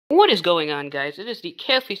What is going on, guys? It is the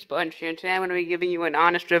Carefree Sponge here, and today I'm going to be giving you an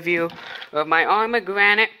honest review of my Arrma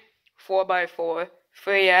Granite 4x4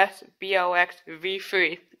 3S BLX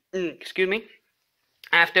V3. Excuse me.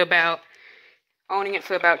 After owning it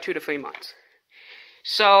for about 2 to 3 months.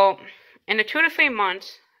 So, in the 2 to 3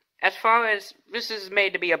 months, as far as this is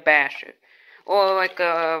made to be a basher, or like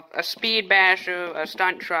a speed basher, a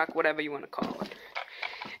stunt truck, whatever you want to call it.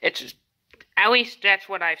 It's at least that's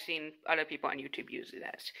what I've seen other people on YouTube use it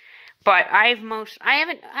as. But I've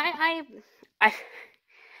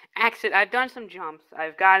done some jumps.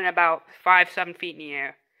 I've gotten about 5-7 feet in the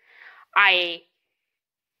air. I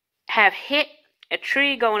have hit a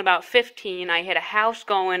tree going about 15. I hit a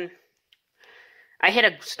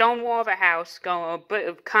stone wall of a house, a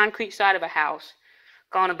concrete side of a house,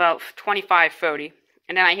 going about 25-30.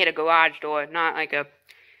 And then I hit a garage door, not like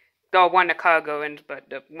the one the car goes in, but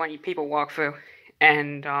the one people walk through,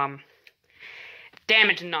 and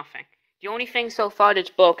damaged nothing. The only thing so far that's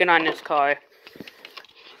broken on this car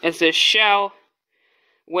is this shell,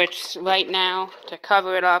 which right now, to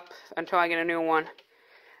cover it up until I get a new one,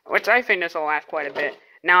 which I think this will last quite a bit.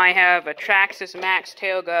 Now I have a Traxxas Max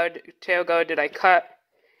tailguard that I cut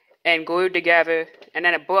and glued together, and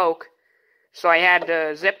then it broke, so I had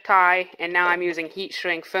to zip tie, and now I'm using heat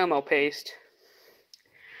shrink thermal paste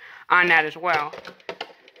on that as well.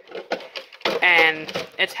 And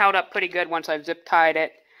it's held up pretty good once I've zip tied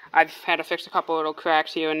it. I've had to fix a couple little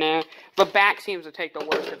cracks here and there. The back seems to take the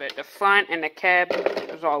worst of it. The front and the cab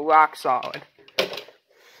is all rock solid.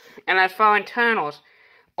 And as for internals,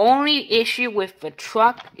 only issue with the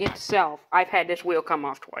truck itself, I've had this wheel come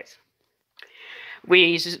off twice.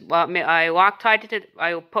 I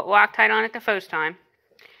put Loctite on it the first time,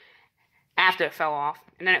 after it fell off,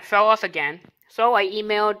 and then it fell off again. So I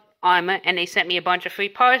emailed Arrma, and they sent me a bunch of free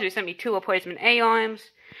parts. They sent me 2 replacement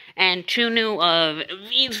A-arms, and 2 new of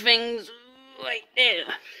these things right there.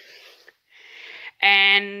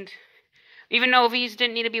 And even though these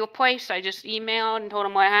didn't need to be replaced, I just emailed and told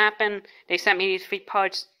them what happened. They sent me these free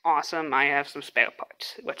parts. Awesome. I have some spare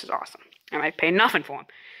parts, which is awesome. And I paid nothing for them.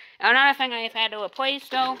 Another thing I've had to replace,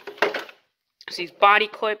 though, is these body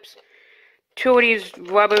clips. 2 of these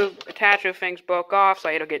rubber attacher things broke off, so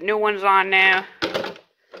I had to get new ones on there.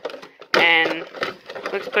 And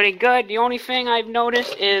looks pretty good. The only thing I've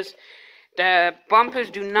noticed is the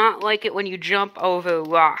bumpers do not like it when you jump over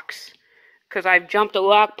rocks. Because I've jumped a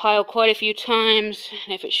rock pile quite a few times.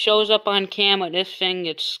 And if it shows up on camera, this thing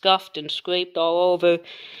gets scuffed and scraped all over.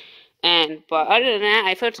 But other than that,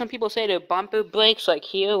 I've heard some people say the bumper breaks, like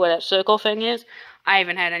here, where that circle thing is. I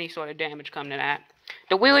haven't had any sort of damage come to that.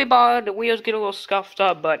 The wheelie bar, the wheels get a little scuffed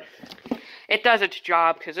up, but it does its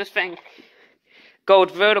job, because this thing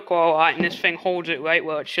goes vertical a lot, and this thing holds it right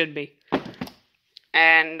where it should be.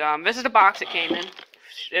 And this is the box it came in.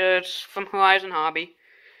 It's from Horizon Hobby.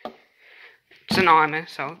 It's an Arrma,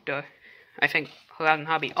 so duh. I think Horizon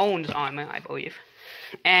Hobby owns Arrma, I believe.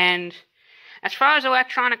 And as far as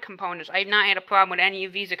electronic components, I've not had a problem with any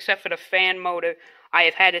of these except for the fan motor. I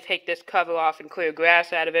have had to take this cover off and clear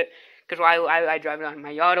grass out of it, because I drive it on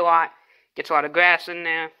my yard a lot. Gets a lot of grass in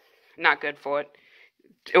there. Not good for it.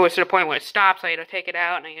 It was to the point where it stops, I had to take it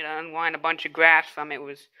out, and I had to unwind a bunch of grass from it. It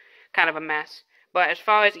was kind of a mess. But as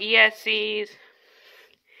far as ESCs,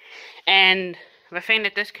 and the thing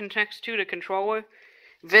that this connects to, the controller,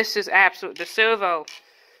 this is the servo,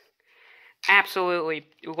 absolutely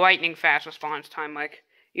lightning fast response time. Like,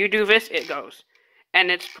 you do this, it goes.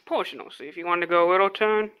 And it's proportional, so if you want to go a little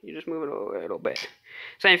turn, you just move it a little bit.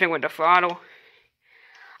 Same thing with the throttle.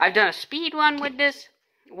 I've done a speed run with this,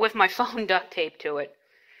 with my phone duct taped to it.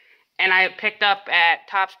 And I picked up at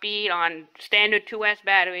top speed on standard 2S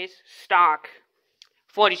batteries, stock,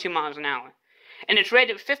 42 miles an hour. And it's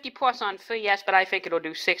rated 50 plus on 3S, but I think it'll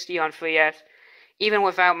do 60 on 3S, even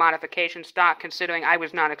without modification stock, considering I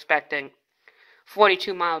was not expecting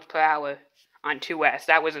 42 miles per hour on 2S.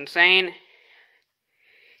 That was insane.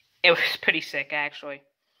 It was pretty sick, actually.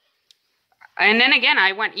 And then again,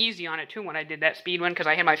 I went easy on it, too, when I did that speed run, because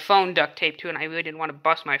I had my phone duct taped to it, and I really didn't want to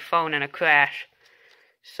bust my phone in a crash.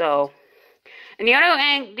 So, and the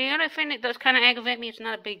other thing that does kind of aggravate me, it's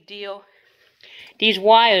not a big deal. These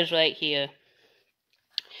wires right here.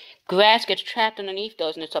 Grass gets trapped underneath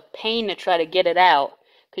those, and it's a pain to try to get it out,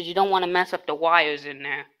 because you don't want to mess up the wires in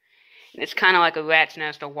there. And it's kind of like a rat's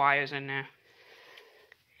nest of wires in there.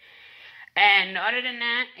 And other than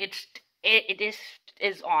that, this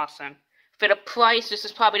is awesome. For the price, this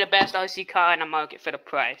is probably the best RC car in the market for the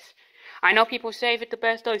price. I know people say that the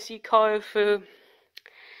best RC car for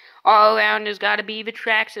all around has got to be the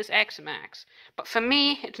Traxxas X Max. But for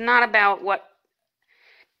me, it's not about what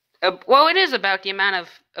well, it is about the amount of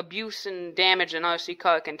abuse and damage an RC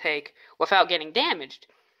car can take without getting damaged.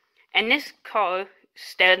 And this car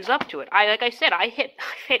stands up to it. Like I said, I hit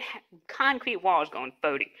concrete walls going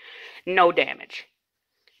 30. No damage.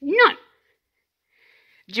 None.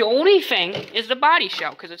 The only thing is the body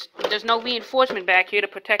shell, because there's no reinforcement back here to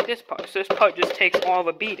protect this part. So this part just takes all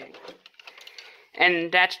the beating.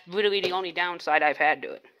 And that's literally the only downside I've had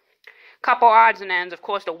to it. Couple odds and ends, of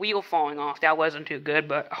course the wheel falling off, that wasn't too good,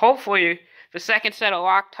 but hopefully the second set of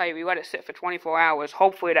Loctite, we let it sit for 24 hours,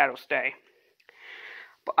 hopefully that'll stay.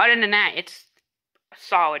 But other than that, it's a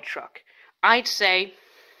solid truck. I'd say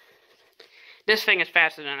this thing is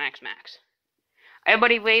faster than an X-Max.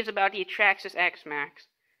 Everybody raves about the Traxxas X-Max,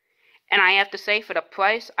 and I have to say, for the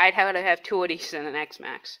price, I'd rather have 2 of these than an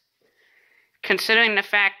X-Max. Considering the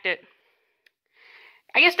fact that,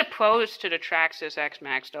 I guess the pros to the Traxxas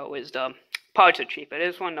X-Max, though, is the parts are cheaper.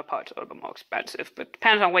 This one, the parts are a little more expensive, but it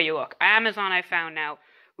depends on where you look. Amazon, I found out,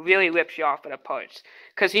 really rips you off for the parts.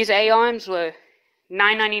 Because these A-arms were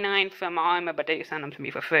 $9.99 from Arrma, but they sent them to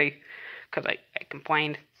me for free. Because I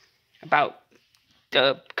complained about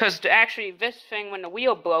because actually this thing, when the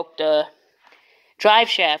wheel broke, the drive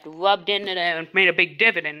shaft rubbed into there and made a big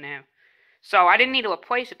divot in there. So I didn't need to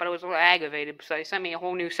replace it, but I was a little aggravated, so they sent me a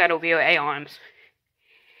whole new set of A-arms.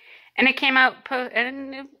 And it came out, I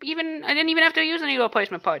didn't even have to use any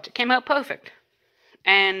replacement parts. It came out perfect.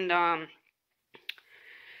 And the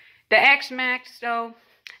X-Max, though,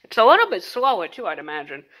 it's a little bit slower, too, I'd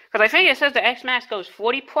imagine. Because I think it says the X-Max goes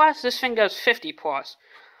 40 plus, this thing goes 50 plus.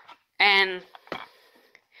 And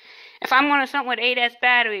if I'm running something with 8S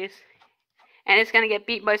batteries, and it's going to get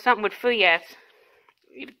beat by something with 3S,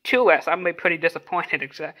 even 2S, I'm going to be pretty disappointed.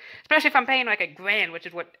 Especially if I'm paying like $1,000, which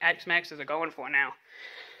is what X-Maxes are going for now.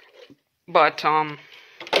 But,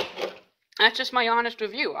 that's just my honest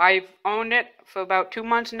review. I've owned it for about 3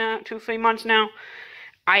 months now.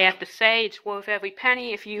 I have to say, it's worth every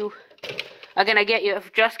penny. If you are going to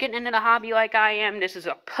just getting into the hobby like I am, this is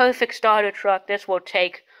a perfect starter truck. This will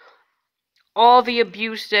take all the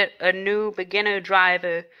abuse that a new beginner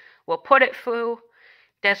driver will put it through.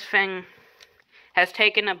 This thing has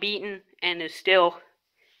taken a beating and is still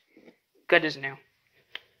good as new.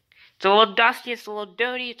 It's a little dusty, it's a little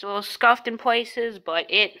dirty, it's a little scuffed in places, but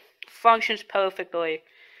it functions perfectly.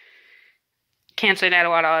 Can't say that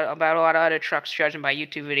about a lot of other trucks, judging by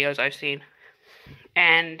YouTube videos I've seen.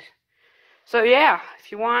 And so yeah,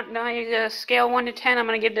 if you want a scale 1 to 10, I'm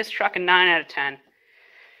going to give this truck a 9 out of 10.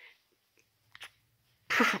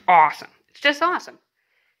 Awesome. It's just awesome.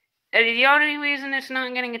 The only reason it's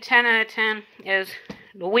not getting a 10 out of 10 is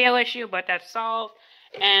the wheel issue, but that's solved.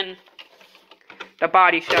 And the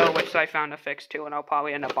body shell, which I found a fix too, and I'll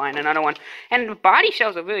probably end up buying another one. And the body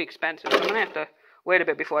shells are really expensive, so I'm going to have to wait a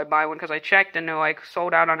bit before I buy one, because I checked and they're like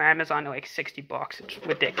sold out on Amazon. They're like $60. It's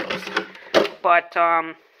ridiculous. But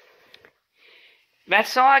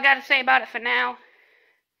that's all I got to say about it for now.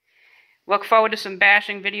 Look forward to some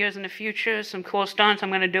bashing videos in the future, some cool stunts I'm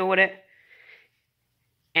going to do with it.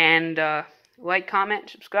 And like,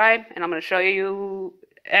 comment, subscribe, and I'm going to show you,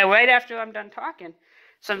 right after I'm done talking,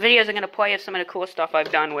 some videos I'm going to play of some of the cool stuff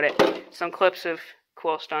I've done with it. Some clips of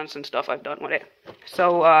cool stunts and stuff I've done with it.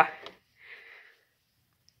 So,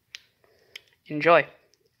 enjoy.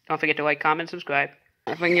 Don't forget to like, comment, subscribe.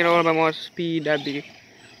 If I can get a little bit more speed, that'd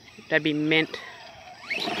be mint.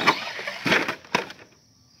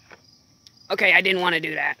 Okay, I didn't want to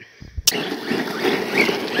do that.